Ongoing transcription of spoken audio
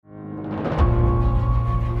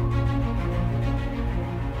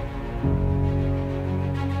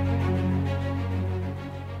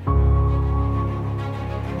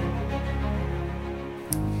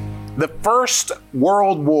The First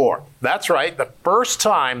World War. That's right, the first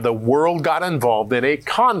time the world got involved in a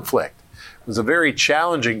conflict. It was a very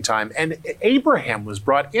challenging time, and Abraham was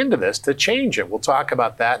brought into this to change it. We'll talk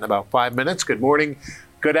about that in about 5 minutes. Good morning,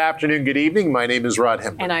 good afternoon, good evening. My name is Rod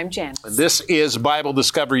Hemper. And I'm Jen. This is Bible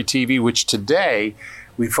Discovery TV, which today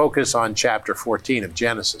we focus on chapter 14 of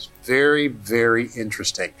Genesis. Very, very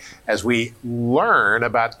interesting as we learn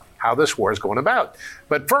about how this war is going about.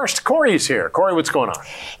 But first, Corey's here. Corey, what's going on?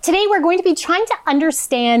 Today, we're going to be trying to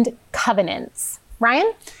understand covenants.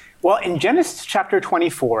 Ryan? Well, in Genesis chapter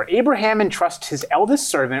 24, Abraham entrusts his eldest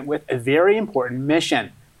servant with a very important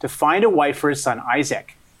mission, to find a wife for his son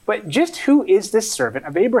Isaac. But just who is this servant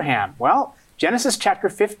of Abraham? Well, Genesis chapter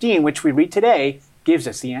 15, which we read today, gives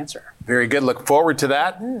us the answer. Very good. Look forward to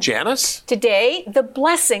that. Janice? Today, the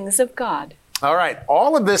blessings of God. All right.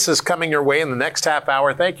 All of this is coming your way in the next half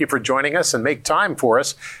hour. Thank you for joining us and make time for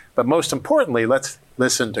us. But most importantly, let's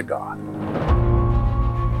listen to God.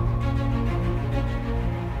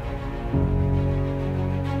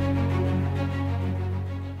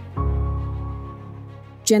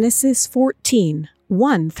 Genesis 14,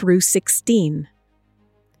 1 through 16.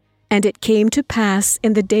 And it came to pass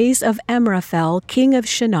in the days of Amraphel, king of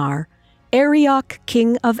Shinar, Arioch,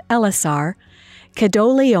 king of Elasar,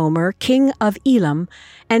 Kedorlaomer, king of Elam,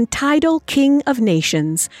 and Tidal, king of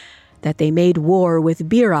nations, that they made war with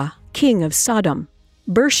Bera, king of Sodom,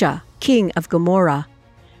 Bersha, king of Gomorrah,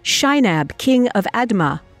 Shinab, king of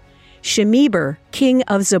Admah, Shemeber, king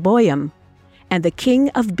of Zeboim, and the king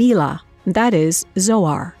of Bela, that is,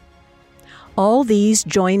 Zoar. All these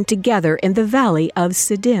joined together in the valley of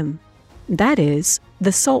Siddim, that is,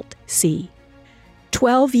 the Salt Sea.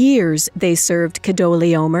 12 years they served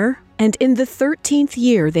Kedorlaomer, and in the 13th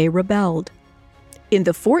year they rebelled. In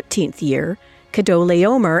the 14th year,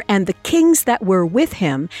 Kedorlaomer and the kings that were with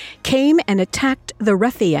him came and attacked the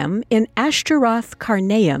Rephaim in Ashtaroth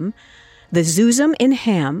Karnaim, the Zuzim in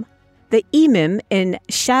Ham, the Emim in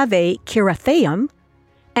Shaveh Kirathaim,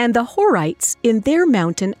 and the Horites in their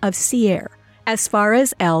mountain of Seir, as far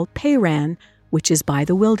as El Paran, which is by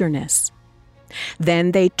the wilderness.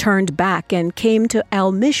 Then they turned back and came to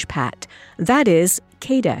El Mishpat, that is,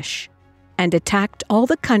 Kadesh, and attacked all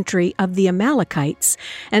the country of the Amalekites,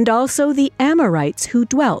 and also the Amorites who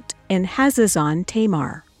dwelt in Hazazon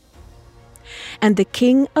Tamar. And the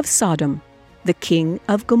king of Sodom, the king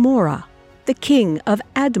of Gomorrah, the king of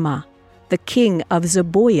Admah, the king of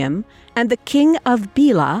Zeboim, and the king of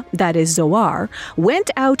Bela, that is Zoar, went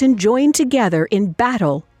out and joined together in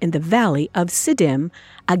battle in the valley of Siddim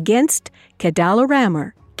against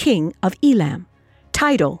Kedorlaomer, king of Elam,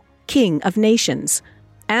 Tidal, king of nations,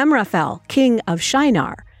 Amraphel, king of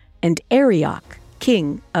Shinar, and Arioch,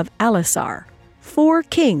 king of Elasar, 4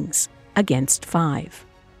 kings against 5.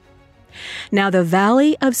 Now the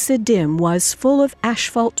valley of Siddim was full of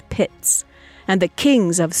asphalt pits, and the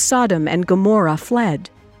kings of Sodom and Gomorrah fled.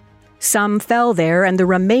 Some fell there, and the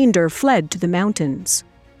remainder fled to the mountains.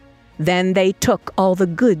 Then they took all the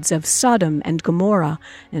goods of Sodom and Gomorrah,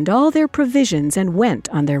 and all their provisions, and went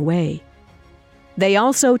on their way. They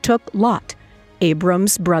also took Lot,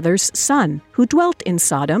 Abram's brother's son, who dwelt in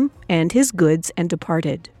Sodom, and his goods, and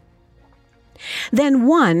departed. Then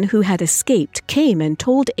one who had escaped came and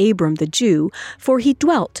told Abram the Jew, for he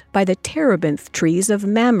dwelt by the terebinth trees of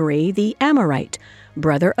Mamre the Amorite,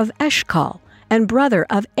 brother of Eshcol, and brother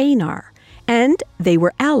of Anar, and they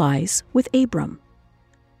were allies with Abram.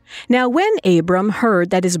 Now when Abram heard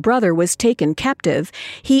that his brother was taken captive,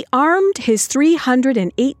 he armed his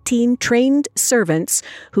 318 trained servants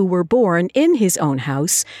who were born in his own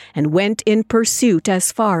house, and went in pursuit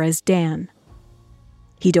as far as Dan.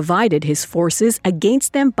 He divided his forces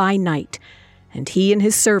against them by night, and he and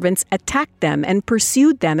his servants attacked them and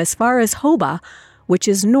pursued them as far as Hobah, which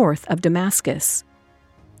is north of Damascus.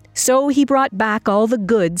 So he brought back all the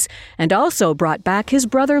goods, and also brought back his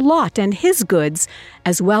brother Lot and his goods,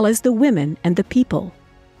 as well as the women and the people.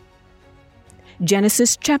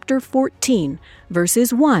 Genesis chapter 14,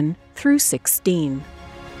 verses 1 through 16.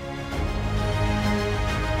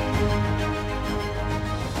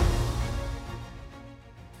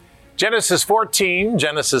 Genesis 14,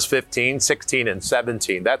 Genesis 15, 16, and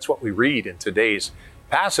 17. That's what we read in today's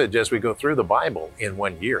passage as we go through the Bible in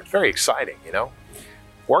 1 year. It's very exciting,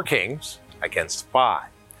 4 kings against 5.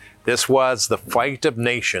 This was the fight of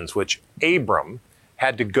nations, which Abram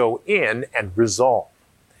had to go in and resolve.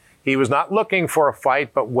 He was not looking for a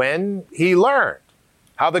fight, but when he learned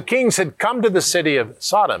how the kings had come to the city of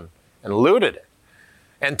Sodom and looted it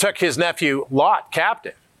and took his nephew Lot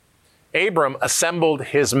captive, Abram assembled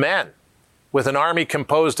his men with an army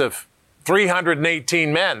composed of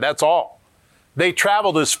 318 men, that's all, They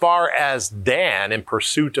traveled as far as Dan in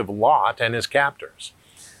pursuit of Lot and his captors.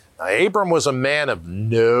 Now, Abram was a man of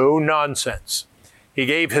no nonsense. He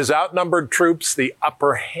gave his outnumbered troops the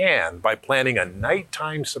upper hand by planning a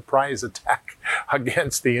nighttime surprise attack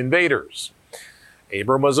against the invaders.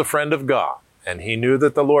 Abram was a friend of God, and he knew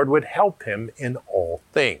that the Lord would help him in all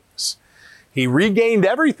things. He regained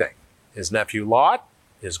everything, his nephew Lot,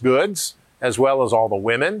 his goods, as well as all the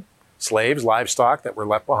women, slaves, livestock that were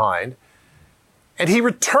left behind, and he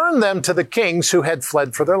returned them to the kings who had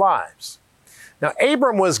fled for their lives. Now,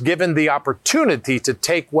 Abram was given the opportunity to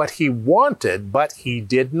take what he wanted, but he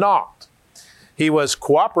did not. He was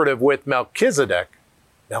cooperative with Melchizedek.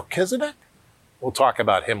 Melchizedek? We'll talk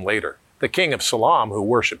about him later. The king of Salem who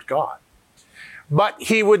worshiped God. But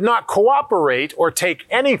he would not cooperate or take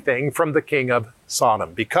anything from the king of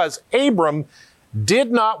Sodom because Abram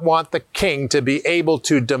did not want the king to be able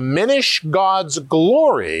to diminish God's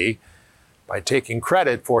glory by taking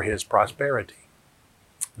credit for his prosperity.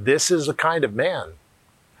 This is the kind of man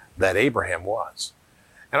that Abraham was.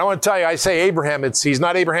 And I want to tell you, I say Abraham, he's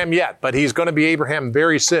not Abraham yet, but he's going to be Abraham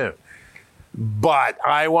very soon. But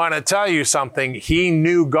I want to tell you something. He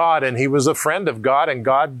knew God and he was a friend of God and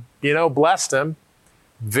God, blessed him.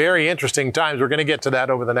 Very interesting times. We're going to get to that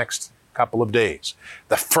over the next couple of days.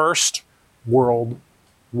 The First World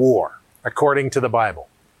War, according to the Bible.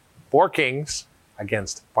 4 kings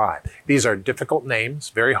against 5. These are difficult names,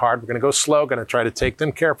 very hard. We're going to go slow, going to try to take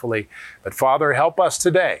them carefully. But Father, help us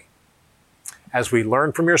today as we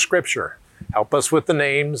learn from your scripture. Help us with the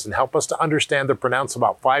names and help us to understand they're pronounced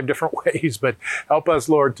about 5 different ways, but help us,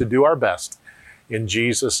 Lord, to do our best in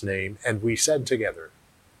Jesus' name. And we said together,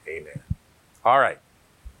 amen. All right.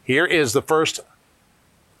 Here is the first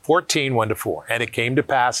 14, 1-4. And it came to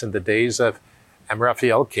pass in the days of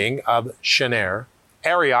Amraphel, king of Shinar,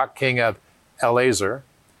 Arioch, king of Elazar,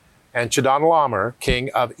 and Chedorlaomer, king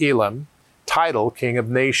of Elam, Tidal, king of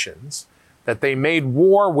nations, that they made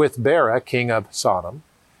war with Bera, king of Sodom,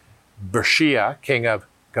 Bershiah, king of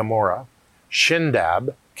Gomorrah,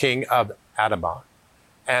 Shindab, king of Admah,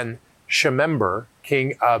 and Shemember,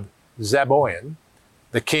 king of Zeboim,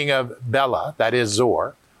 the king of Bela, that is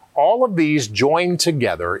Zor. All of these joined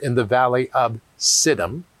together in the valley of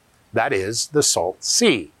Siddim, that is the Salt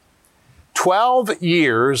Sea. 12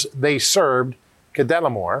 years they served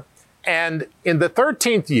Kedorlaomer, and in the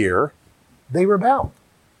 13th year they rebelled.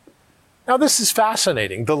 Now this is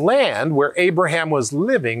fascinating. The land where Abraham was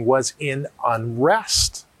living was in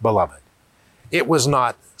unrest, beloved. It was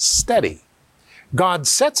not steady. God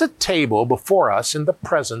sets a table before us in the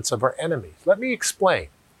presence of our enemies. Let me explain.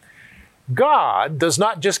 God does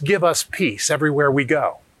not just give us peace everywhere we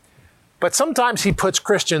go, but sometimes he puts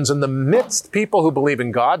Christians in the midst, people who believe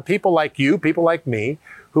in God, people like you, people like me,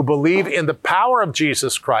 who believe in the power of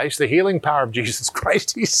Jesus Christ, the healing power of Jesus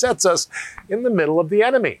Christ. He sets us in the middle of the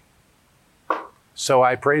enemy. So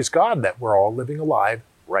I praise God that we're all living alive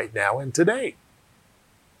right now and today.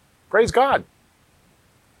 Praise God.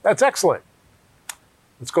 That's excellent.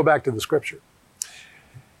 Let's go back to the scripture.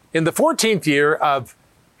 In the 14th year of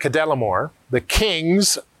Kedorlaomer, the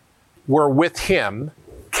kings were with him,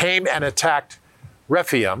 came and attacked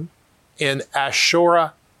Rephaim in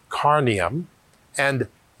Ashura Carnium, and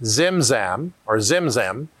Zimzam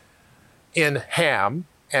in Ham,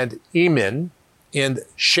 and Emin in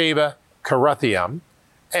Sheva Karathaim,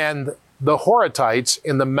 and the Horatites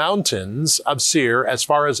in the mountains of Seir as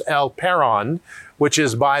far as El Paran, which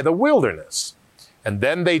is by the wilderness. And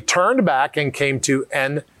then they turned back and came to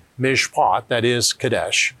En Mishpat, that is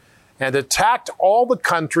Kadesh, and attacked all the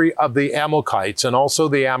country of the Amalekites and also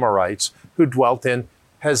the Amorites who dwelt in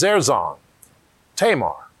Hazerzon,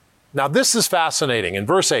 Tamar. Now this is fascinating. In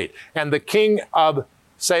verse 8, and the king of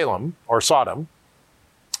Salem, or Sodom,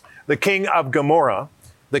 the king of Gomorrah,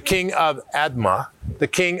 the king of Admah, the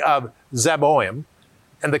king of Zeboim,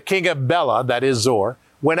 and the king of Bela, that is Zor,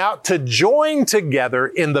 went out to join together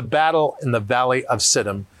in the battle in the valley of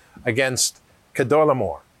Siddim against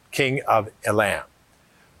Kedorlaomer, king of Elam.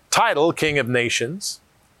 Tidal, king of nations,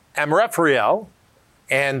 Amraphel,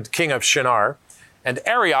 and king of Shinar, and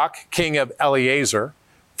Arioch, king of Eleazar,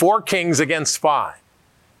 4 kings against 5.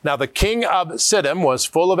 Now the king of Siddim was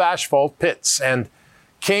full of asphalt pits, and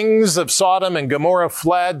kings of Sodom and Gomorrah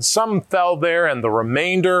fled. Some fell there, and the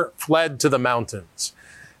remainder fled to the mountains.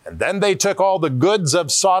 And then they took all the goods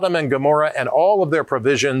of Sodom and Gomorrah and all of their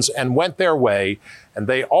provisions and went their way. And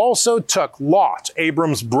they also took Lot,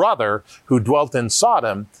 Abram's brother, who dwelt in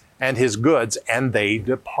Sodom, and his goods, and they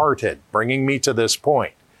departed. Bringing me to this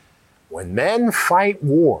point. When men fight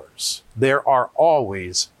wars, there are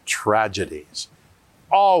always tragedies.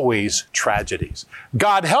 always tragedies.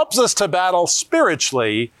 God helps us to battle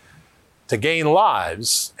spiritually to gain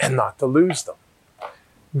lives and not to lose them.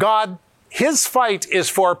 God, his fight is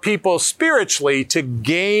for people spiritually to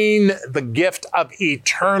gain the gift of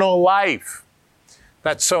eternal life.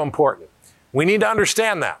 That's so important. We need to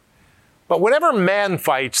understand that. But whenever man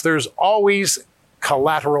fights, there's always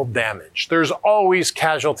collateral damage. There's always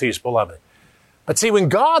casualties, beloved. But see, when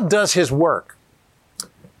God does his work,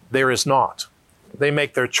 there is not. They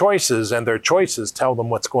make their choices, and their choices tell them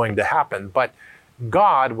what's going to happen. But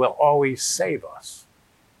God will always save us.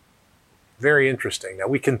 Very interesting. Now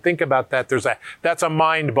we can think about that. That's a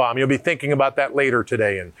mind bomb. You'll be thinking about that later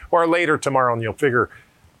today or later tomorrow, and you'll figure,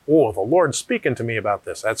 oh, the Lord's speaking to me about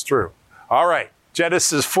this. That's true. All right.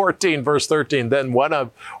 Genesis 14, verse 13. Then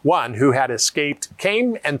one who had escaped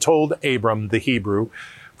came and told Abram the Hebrew,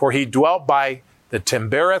 for he dwelt by the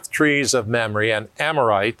Timbereth trees of Mamre, and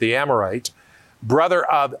the Amorite, brother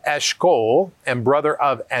of Eshcol and brother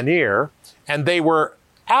of Aner, and they were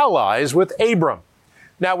allies with Abram.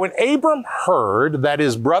 Now, when Abram heard that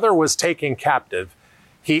his brother was taken captive,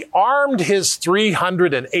 he armed his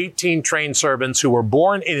 318 trained servants who were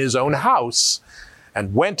born in his own house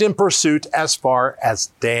and went in pursuit as far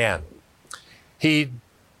as Dan. He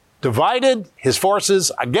divided his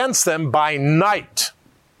forces against them by night,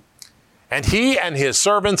 and he and his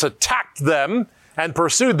servants attacked them and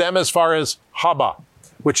pursued them as far as Hobah,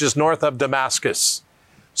 which is north of Damascus.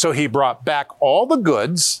 So he brought back all the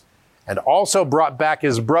goods, and also brought back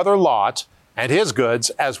his brother Lot and his goods,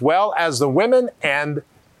 as well as the women and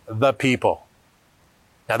the people.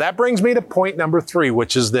 Now that brings me to point number 3,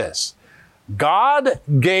 which is this. God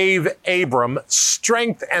gave Abram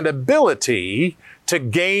strength and ability to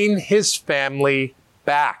gain his family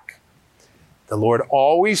back. The Lord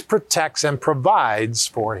always protects and provides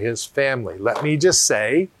for his family. Let me just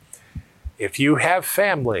say, if you have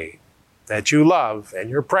family that you love and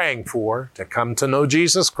you're praying for to come to know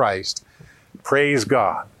Jesus Christ, praise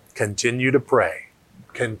God. Continue to pray.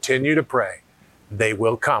 Continue to pray. They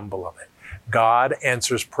will come, beloved. God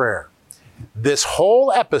answers prayer. This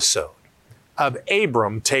whole episode of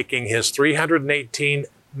Abram taking his 318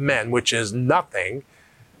 men, which is nothing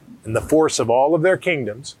in the force of all of their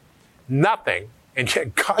kingdoms, nothing, and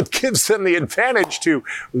yet God gives them the advantage to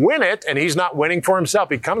win it, and he's not winning for himself.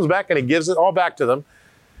 He comes back and he gives it all back to them.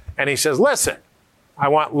 And he says, listen, I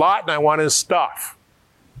want Lot and I want his stuff.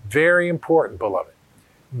 Very important, beloved.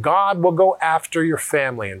 God will go after your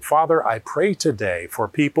family. And Father, I pray today for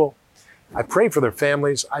people. I pray for their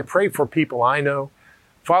families. I pray for people I know.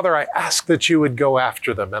 Father, I ask that you would go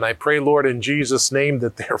after them. And I pray, Lord, in Jesus' name,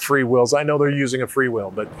 that their free wills, I know they're using a free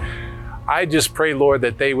will, but I just pray, Lord,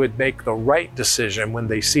 that they would make the right decision when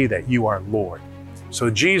they see that you are Lord. So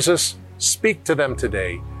Jesus, speak to them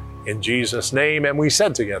today. In Jesus' name, and we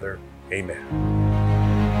said together, amen.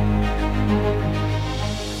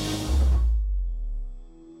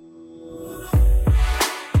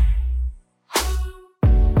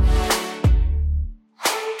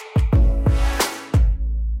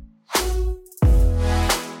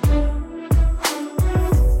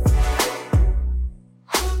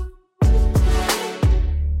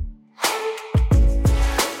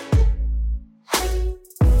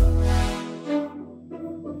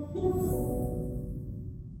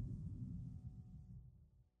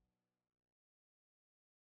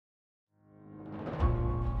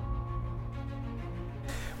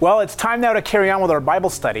 Well, it's time now to carry on with our Bible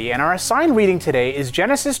study, and our assigned reading today is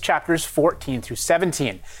Genesis chapters 14 through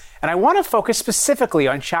 17. And I want to focus specifically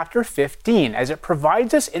on chapter 15 as it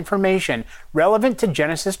provides us information relevant to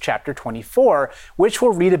Genesis chapter 24, which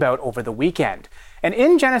we'll read about over the weekend. And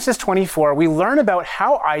in Genesis 24, we learn about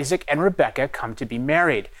how Isaac and Rebekah come to be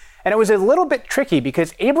married. And it was a little bit tricky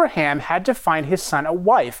because Abraham had to find his son a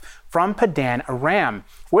wife from Padan Aram,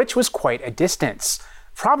 which was quite a distance.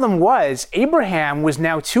 Problem was, Abraham was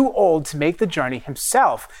now too old to make the journey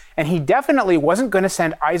himself, and he definitely wasn't going to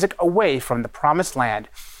send Isaac away from the promised land.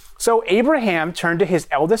 So Abraham turned to his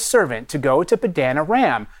eldest servant to go to Padan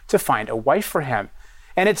Aram to find a wife for him.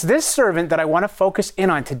 And it's this servant that I want to focus in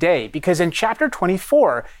on today, because in chapter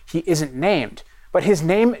 24, he isn't named, but his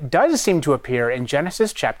name does seem to appear in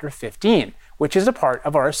Genesis chapter 15, which is a part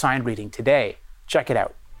of our assigned reading today. Check it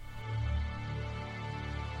out.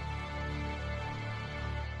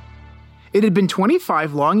 It had been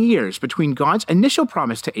 25 long years between God's initial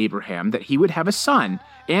promise to Abraham that he would have a son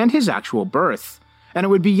and his actual birth. And it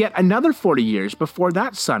would be yet another 40 years before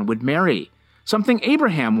that son would marry, something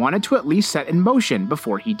Abraham wanted to at least set in motion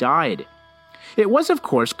before he died. It was, of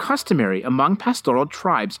course, customary among pastoral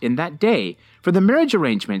tribes in that day for the marriage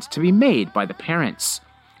arrangements to be made by the parents.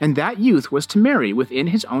 and that youth was to marry within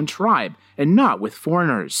his own tribe and not with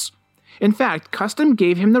foreigners. In fact, custom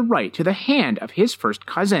gave him the right to the hand of his first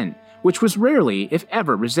cousin, which was rarely, if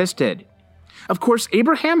ever, resisted. Of course,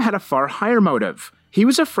 Abraham had a far higher motive. He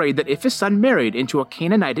was afraid that if his son married into a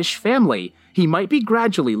Canaanitish family, he might be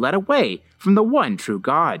gradually led away from the one true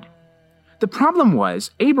God. The problem was,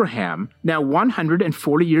 Abraham, now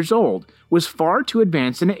 140 years old, was far too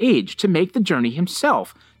advanced in age to make the journey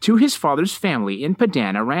himself to his father's family in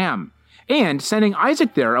Padan Aram, and sending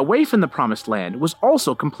Isaac there away from the promised land was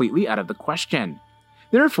also completely out of the question.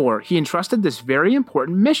 Therefore, he entrusted this very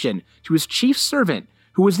important mission to his chief servant,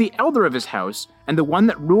 who was the elder of his house and the one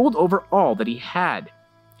that ruled over all that he had.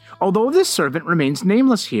 Although this servant remains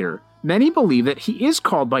nameless here, many believe that he is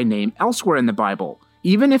called by name elsewhere in the Bible,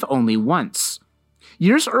 even if only once.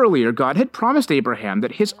 Years earlier, God had promised Abraham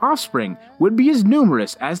that his offspring would be as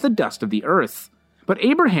numerous as the dust of the earth. But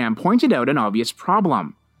Abraham pointed out an obvious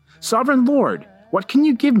problem. "Sovereign Lord, what can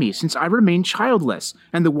you give me since I remain childless,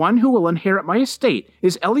 and the one who will inherit my estate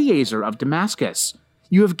is Eliezer of Damascus?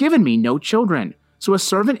 You have given me no children, so a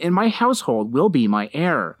servant in my household will be my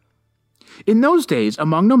heir." In those days,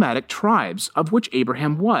 among nomadic tribes, of which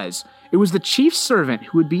Abraham was, it was the chief servant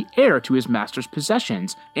who would be heir to his master's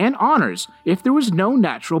possessions and honors if there was no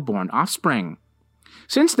natural-born offspring.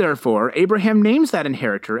 Since, therefore, Abraham names that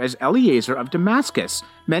inheritor as Eliezer of Damascus,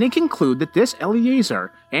 many conclude that this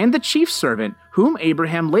Eliezer and the chief servant, whom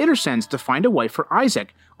Abraham later sends to find a wife for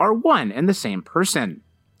Isaac, are one and the same person.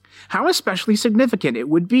 How especially significant it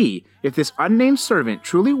would be if this unnamed servant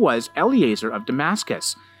truly was Eliezer of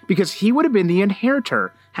Damascus, because he would have been the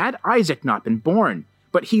inheritor had Isaac not been born,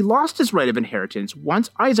 but he lost his right of inheritance once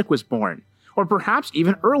Isaac was born, or perhaps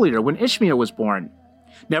even earlier when Ishmael was born.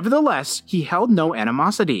 Nevertheless, he held no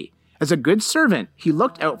animosity. As a good servant, he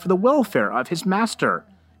looked out for the welfare of his master.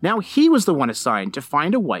 Now he was the one assigned to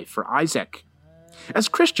find a wife for Isaac. As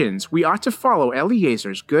Christians, we ought to follow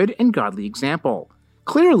Eliezer's good and godly example.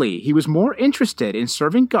 Clearly, he was more interested in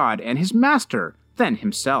serving God and his master than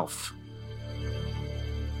himself.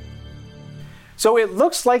 So it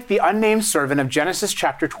looks like the unnamed servant of Genesis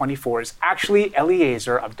chapter 24 is actually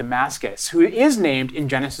Eliezer of Damascus, who is named in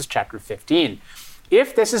Genesis chapter 15.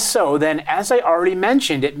 If this is so, then as I already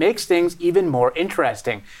mentioned, it makes things even more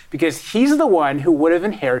interesting, because he's the one who would have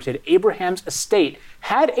inherited Abraham's estate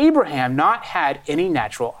had Abraham not had any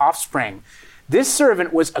natural offspring. This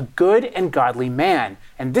servant was a good and godly man,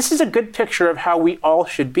 and this is a good picture of how we all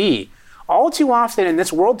should be. All too often in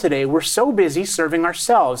this world today, we're so busy serving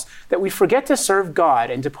ourselves that we forget to serve God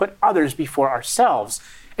and to put others before ourselves.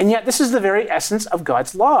 And yet this is the very essence of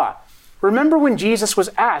God's law. Remember when Jesus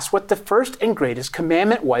was asked what the first and greatest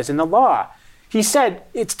commandment was in the law. He said,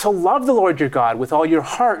 it's to love the Lord your God with all your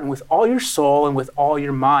heart and with all your soul and with all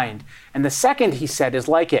your mind. And the second, he said, is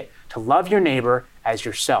like it, to love your neighbor as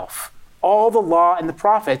yourself. All the law and the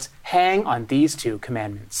prophets hang on these two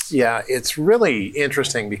commandments. Yeah, it's really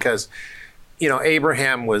interesting because,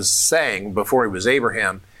 Abraham was saying, before he was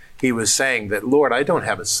Abraham, he was saying that, Lord, I don't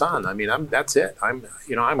have a son. I mean, that's it. I'm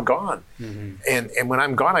gone. Mm-hmm. And when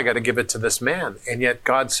I'm gone, I got to give it to this man. And yet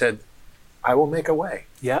God said, I will make a way.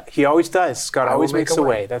 Yeah, he always does. God always makes a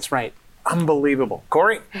way. That's right. Unbelievable.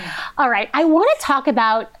 Corey? All right. I want to talk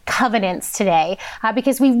about covenants today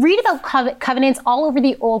because we read about covenants all over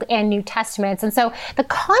the Old and New Testaments. And so the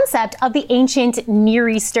concept of the ancient Near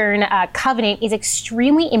Eastern covenant is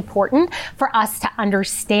extremely important for us to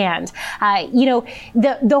understand.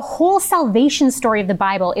 The whole salvation story of the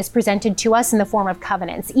Bible is presented to us in the form of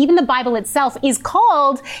covenants. Even the Bible itself is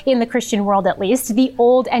called, in the Christian world at least, the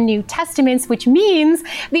Old and New Testaments, which means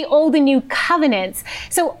the Old and New Covenants.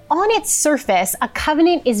 So on its surface, a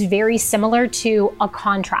covenant is very similar to a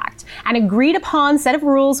contract, an agreed upon set of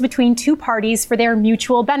rules between two parties for their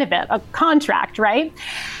mutual benefit, a contract, right?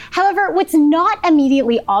 However, what's not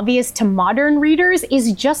immediately obvious to modern readers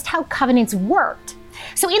is just how covenants worked.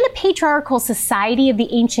 So in the patriarchal society of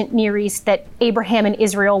the ancient Near East that Abraham and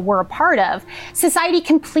Israel were a part of, society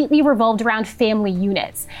completely revolved around family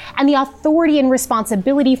units. And the authority and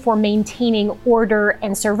responsibility for maintaining order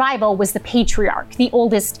and survival was the patriarch, the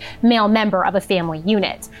oldest male member of a family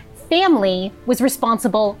unit. Family was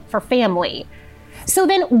responsible for family. So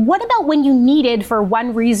then what about when you needed, for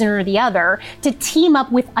one reason or the other, to team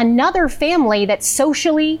up with another family that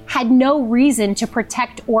socially had no reason to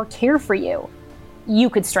protect or care for you?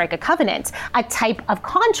 You could strike a covenant, a type of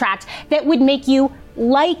contract that would make you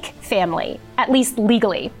like family, at least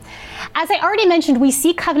legally. As I already mentioned, we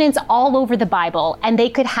see covenants all over the Bible, and they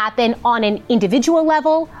could happen on an individual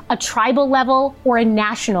level, a tribal level, or a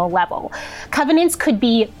national level. Covenants could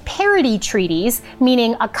be parity treaties,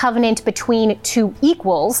 meaning a covenant between two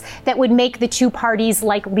equals that would make the two parties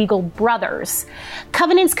like legal brothers.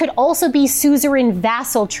 Covenants could also be suzerain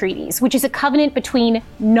vassal treaties, which is a covenant between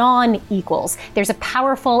non-equals. There's a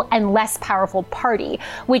powerful and less powerful party,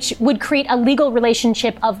 which would create a legal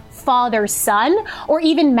relationship of father-son or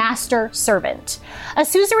even master-servant. A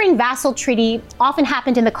suzerain vassal treaty often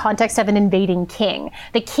happened in the context of an invading king.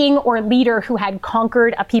 The king or leader who had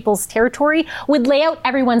conquered a people's territory would lay out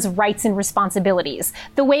everyone's rights and responsibilities,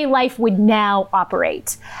 the way life would now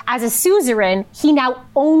operate. As a suzerain, he now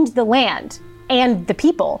owned the land and the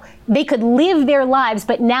people. They could live their lives,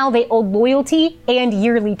 but now they owed loyalty and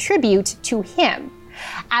yearly tribute to him.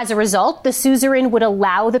 As a result, the suzerain would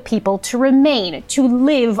allow the people to remain, to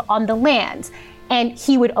live on the land, and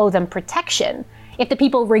he would owe them protection. If the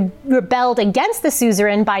people rebelled against the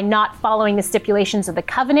suzerain by not following the stipulations of the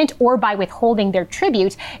covenant or by withholding their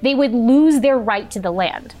tribute, they would lose their right to the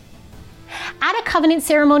land. At a covenant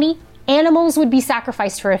ceremony, animals would be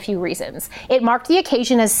sacrificed for a few reasons. It marked the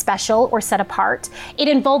occasion as special or set apart. It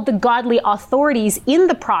involved the godly authorities in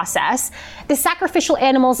the process. The sacrificial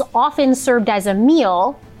animals often served as a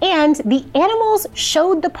meal, and the animals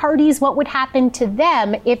showed the parties what would happen to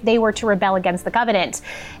them if they were to rebel against the covenant.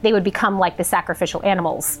 They would become like the sacrificial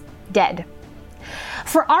animals, dead.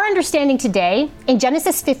 For our understanding today, in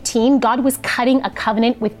Genesis 15, God was cutting a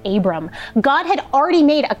covenant with Abram. God had already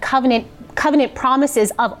made a covenant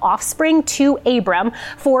promises of offspring to Abram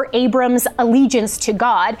for Abram's allegiance to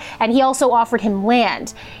God, and he also offered him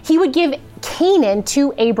land. He would give Canaan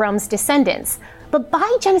to Abram's descendants. But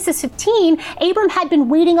by Genesis 15, Abram had been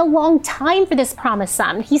waiting a long time for this promised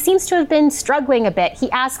son. He seems to have been struggling a bit.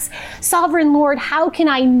 He asks, "Sovereign Lord, how can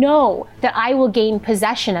I know that I will gain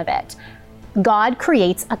possession of it?" God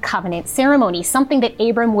creates a covenant ceremony, something that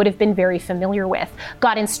Abram would have been very familiar with.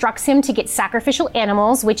 God instructs him to get sacrificial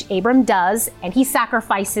animals, which Abram does, and he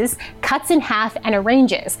sacrifices, cuts in half, and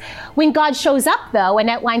arranges. When God shows up, though, and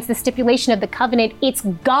outlines the stipulation of the covenant, it's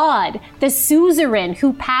God, the suzerain,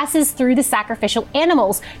 who passes through the sacrificial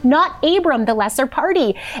animals, not Abram, the lesser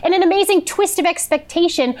party. In an amazing twist of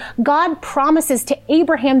expectation, God promises to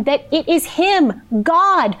Abraham that it is him,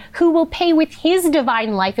 God, who will pay with his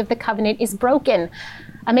divine life if the covenant is broken.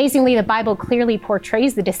 Amazingly, the Bible clearly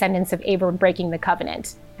portrays the descendants of Abram breaking the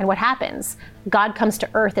covenant. And what happens? God comes to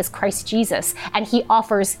earth as Christ Jesus, and he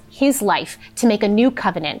offers his life to make a new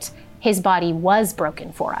covenant. His body was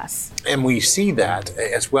broken for us. And we see that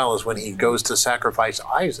as well as when he goes to sacrifice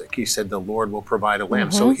Isaac. He said the Lord will provide a lamb.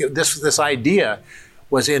 So this idea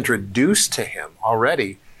was introduced to him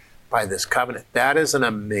already by this covenant. That is an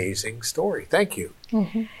amazing story. Thank you.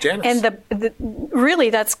 Janice. And really,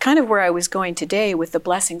 that's kind of where I was going today with the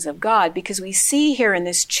blessings of God, because we see here in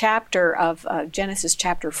this chapter of Genesis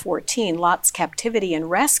chapter 14, Lot's captivity and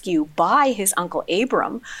rescue by his uncle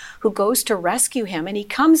Abram, who goes to rescue him, and he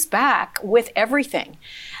comes back with everything.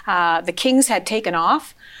 The kings had taken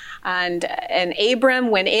off, and Abram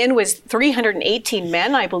went in with 318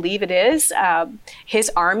 men, I believe it is, his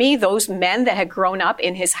army, those men that had grown up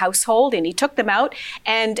in his household, and he took them out,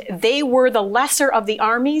 and they were the lesser of the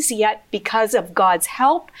armies, yet because of God's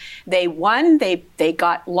help, they won, they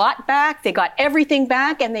got Lot back, they got everything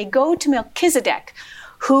back, and they go to Melchizedek,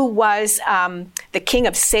 who was the king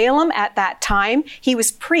of Salem at that time. He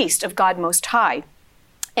was priest of God Most High.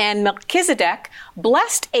 And Melchizedek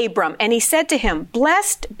blessed Abram, and he said to him,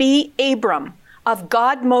 "Blessed be Abram of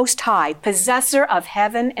God Most High, possessor of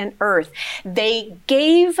heaven and earth." They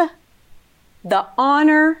gave the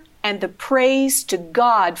honor and the praise to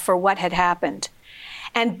God for what had happened.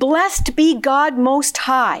 "And blessed be God Most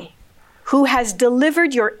High, who has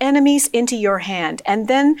delivered your enemies into your hand." And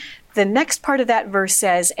then the next part of that verse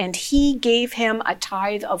says, "And he gave him a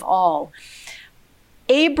tithe of all."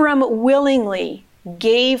 Abram willingly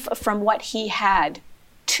gave from what he had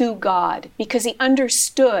to God because he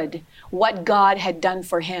understood what God had done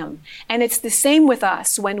for him. And it's the same with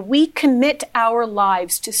us. When we commit our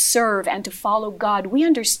lives to serve and to follow God, we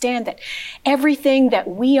understand that everything that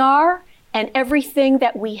we are and everything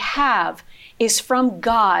that we have is from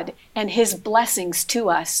God and his blessings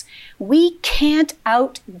to us. We can't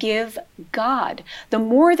outgive God. The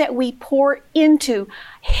more that we pour into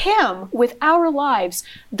him with our lives,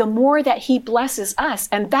 the more that he blesses us.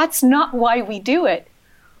 And that's not why we do it.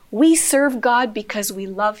 We serve God because we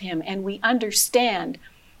love him and we understand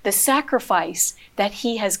the sacrifice that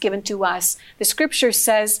he has given to us. The scripture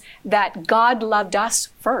says that God loved us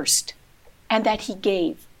first. and that he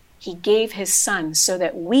gave. He gave his son so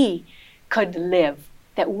that we could live,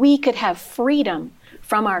 that we could have freedom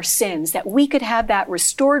from our sins, that we could have that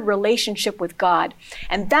restored relationship with God.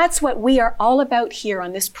 And that's what we are all about here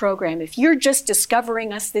on this program. If you're just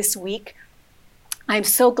discovering us this week, I'm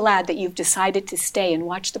so glad that you've decided to stay and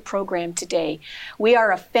watch the program today. We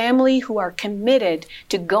are a family who are committed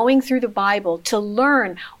to going through the Bible to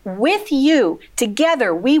learn with you.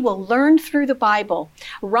 Together, we will learn through the Bible.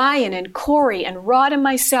 Ryan and Corey and Rod and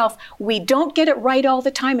myself, we don't get it right all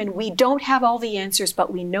the time and we don't have all the answers,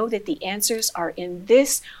 but we know that the answers are in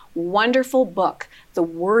this wonderful book, the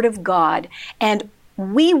Word of God. And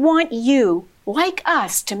we want you, like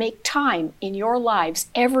us, to make time in your lives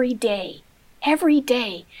every day,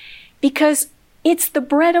 because it's the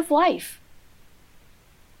bread of life.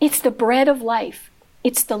 It's the bread of life.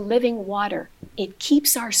 It's the living water. It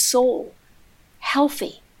keeps our soul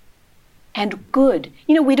healthy and good.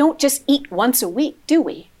 You know, we don't just eat once a week, do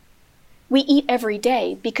we? We eat every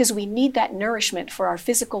day because we need that nourishment for our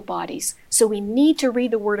physical bodies. So we need to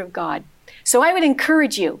read the Word of God. So I would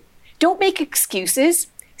encourage you, don't make excuses.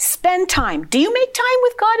 Spend time. Do you make time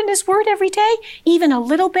with God and His Word every day? Even a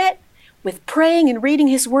little bit? With praying and reading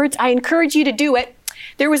His words, I encourage you to do it.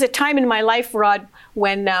 There was a time in my life, Rod,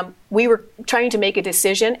 when we were trying to make a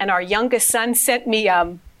decision, and our youngest son sent me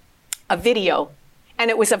a video,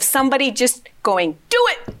 and it was of somebody just going, "Do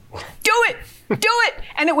it, do it, do it,"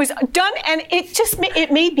 and it was done, and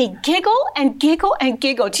it made me giggle and giggle and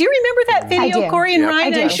giggle. Do you remember that video, Corey and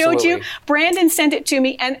Ryan? I showed you. Brandon sent it to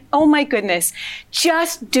me, and oh my goodness,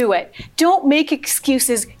 just do it. Don't make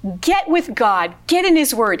excuses. Get with God. Get in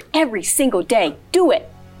His Word every single day. Do it.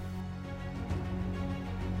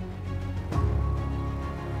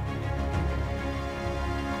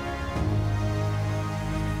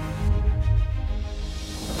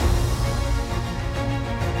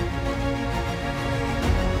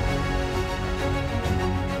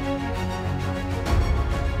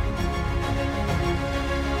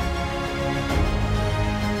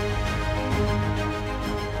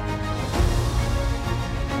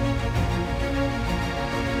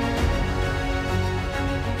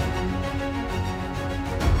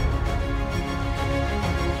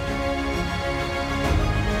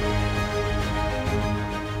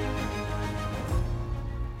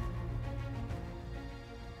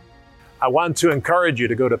 I want to encourage you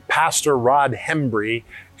to go to Pastor Rod Hembree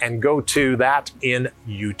and go to that in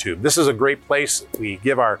YouTube. This is a great place. We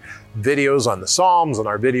give our videos on the Psalms and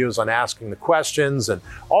our videos on asking the questions, and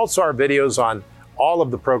also our videos on all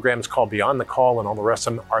of the programs called Beyond the Call, and all the rest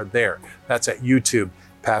of them are there. That's at YouTube,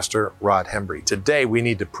 Pastor Rod Hembree. Today we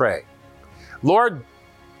need to pray. Lord,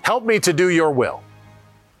 help me to do your will.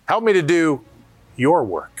 Help me to do your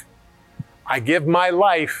work. I give my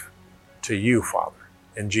life to you, Father.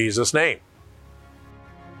 In Jesus' name.